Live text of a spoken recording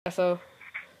So,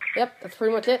 yep, that's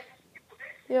pretty much it.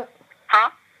 Yep. Huh?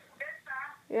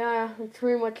 Yeah, that's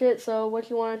pretty much it. So,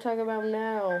 what you want to talk about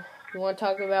now? You want to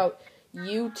talk about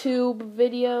YouTube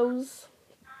videos?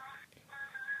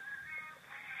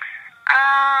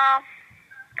 I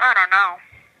don't know.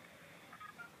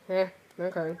 Yeah,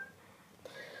 okay.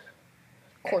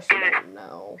 Of course you don't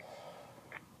know.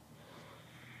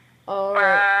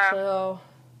 Alright, so...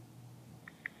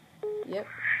 Yep.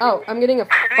 Oh, I'm getting a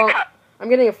phone... I'm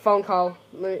getting a phone call.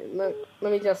 Let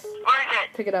me just What is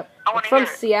it? pick it up. I wanna It's from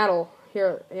hear it. Seattle.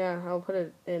 Here, yeah, I'll put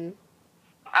it in.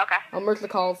 Okay. I'll merge the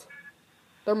calls.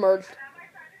 They're merged.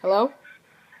 Hello?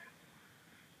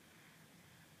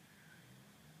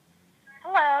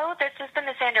 Hello, this is the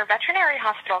Missander Veterinary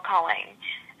Hospital calling.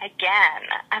 Again,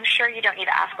 I'm sure you don't need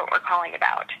to ask what we're calling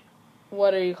about.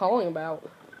 What are you calling about?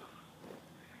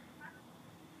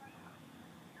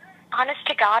 Honest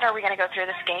to God, are we going to go through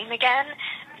this game again?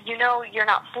 You know you're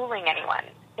not fooling anyone.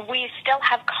 We still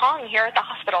have Kong here at the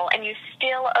hospital, and you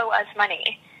still owe us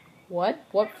money. What?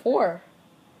 What for?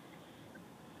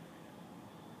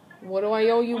 What do I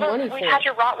owe you money for? We've had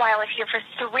your Rottweiler here for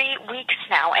 3 weeks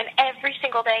now, and every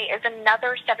single day is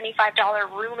another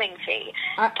 $75 rooming fee.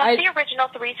 Plus the original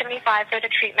 $375 for the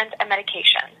treatment and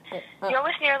medication. You owe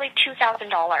us nearly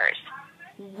 $2,000.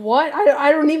 What?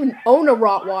 I don't even own a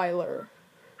Rottweiler.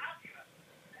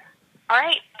 All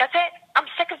right, that's it. I'm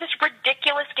sick of this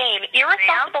ridiculous game.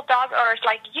 Irresponsible dog owners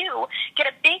like you get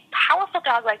a big, powerful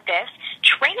dog like this,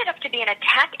 train it up to be an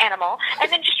attack animal,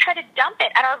 and then just try to dump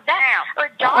it at our vet or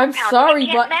a dog I'm pound sorry,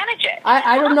 and can't but manage it.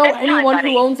 I don't know anyone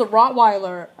buddy. who owns a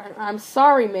Rottweiler. I'm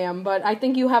sorry, ma'am, but I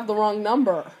think you have the wrong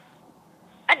number.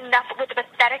 Enough with the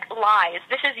pathetic lies.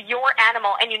 This is your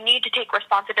animal, and you need to take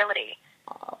responsibility.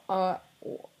 What?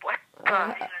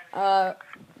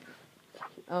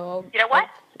 You know what?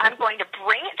 I'm going to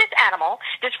bring this animal,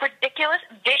 this ridiculous,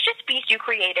 vicious beast you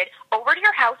created, over to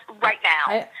your house right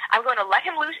now. I'm going to let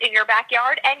him loose in your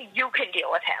backyard, and you can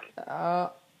deal with him.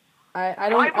 I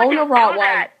don't own a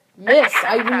Rottweiler. Miss,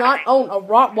 I do not own a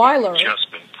Rottweiler.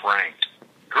 Just been pranked.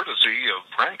 Courtesy of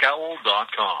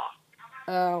prankowl.com.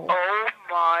 Oh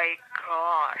my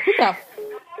gosh.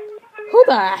 Who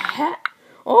the heck?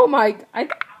 Oh my,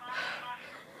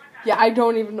 yeah, I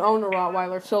don't even own a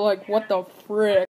Rottweiler, so like, what the frick?